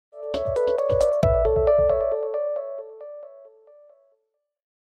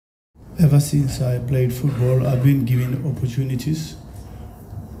Ever since I played football, I've been given opportunities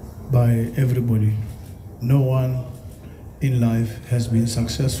by everybody. No one in life has been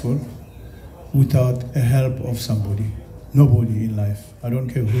successful without a help of somebody. Nobody in life. I don't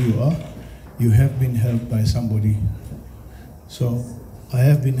care who you are, you have been helped by somebody. So I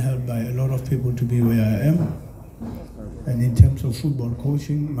have been helped by a lot of people to be where I am. And in terms of football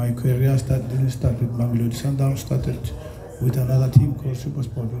coaching, my career didn't start with Mamelodi Sundowns, started with another team called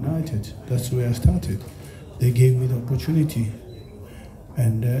Supersport United. That's where I started. They gave me the opportunity.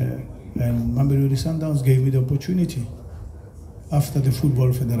 And Mamelodi Sundowns gave me the opportunity. After the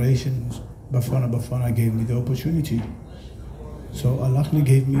Football Federation, Bafana gave me the opportunity. So Allah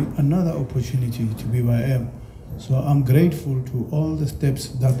gave me another opportunity to be where I am. So I'm grateful to all the steps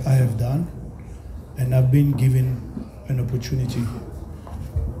that I have done, and I've been given an opportunity.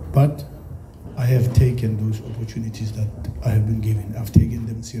 But I have taken those opportunities that I have been given. I've taken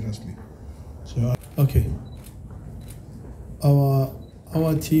them seriously. So, okay.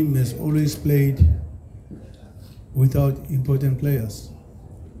 Our team has always played without important players.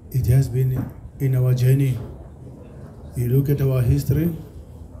 It has been in our journey. You look at our history,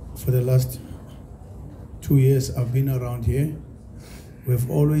 for the last 2 years I've been around here, we've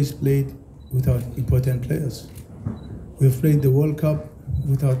always played without important players. We've played the World Cup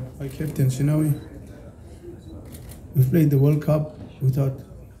without my captain, Shinawi. We've played the World Cup without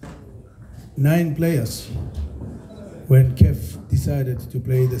 9 players. When KEF decided to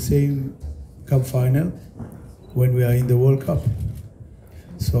play the same cup final when we are in the World Cup.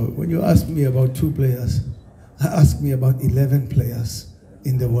 So when you ask me about 2 players, ask me about 11 players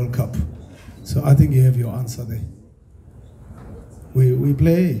in the World Cup. So I think you have your answer there. We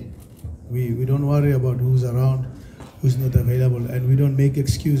play. We don't worry about who's around, who's not available, and we don't make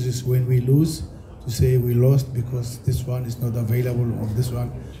excuses when we lose to say we lost because this one is not available or this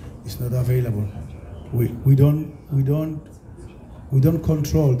one is not available. We don't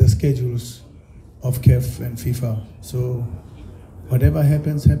control the schedules of CAF and FIFA. So whatever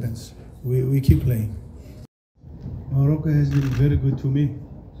happens, happens. We keep playing. Morocco has been very good to me.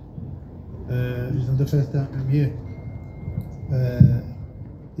 It's not the first time I'm here.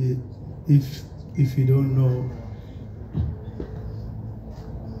 If you don't know,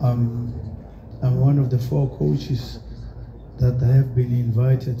 I'm one of the 4 coaches that have been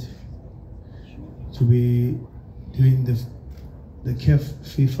invited to be doing the CAF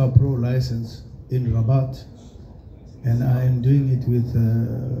FIFA Pro license in Rabat, and I am doing it with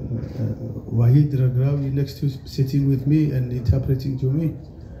Wahid Ragrawi next to sitting with me and interpreting to me.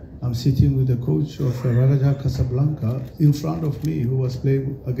 I'm sitting with the coach of Raja Casablanca in front of me, who was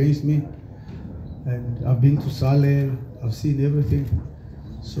playing against me, and I've been to Saleh, I've seen everything.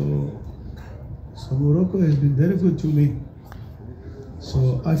 So Morocco has been very good to me.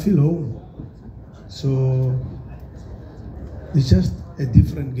 So I feel home. So it's just a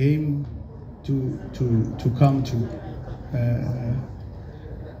different game to come to.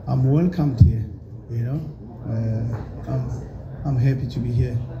 I'm welcomed here, you know. I'm happy to be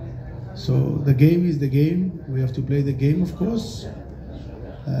here. So the game is the game. We have to play the game, of course.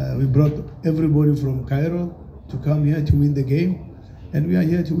 We brought everybody from Cairo to come here to win the game, and we are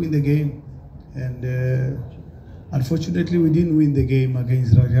here to win the game. And unfortunately, we didn't win the game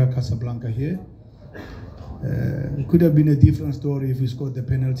against Raja Casablanca here. It could have been a different story if we scored the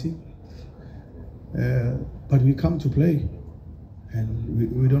penalty. But we come to play, and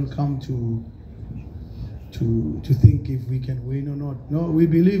we don't come to think if we can win or not. No, we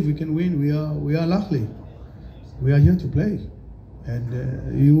believe we can win. We are lucky. We are here to play, and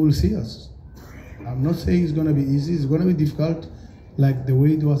you will see us. I'm not saying it's going to be easy. It's going to be difficult, like the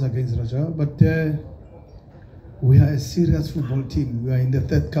way it was against Raja. But we are a serious football team. We are in the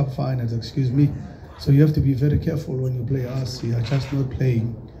 3rd cup finals. Excuse me. So you have to be very careful when you play us. You are just not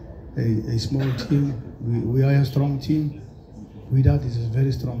playing a small team. We are a strong team. Wydad is a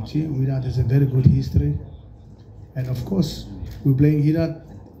very strong team. Wydad has a very good history. And of course, we're playing Wydad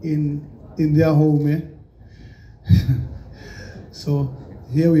in their home. So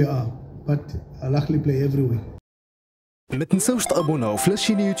here we are. But I luckily play everywhere. ما تنسوش تابوناو في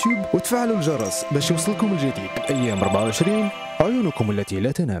لاشين يوتيوب وتفعلوا الجرس باش يوصلكم الجديد. الأيام 24 عيونكم التي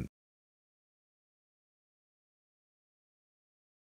لا تنام.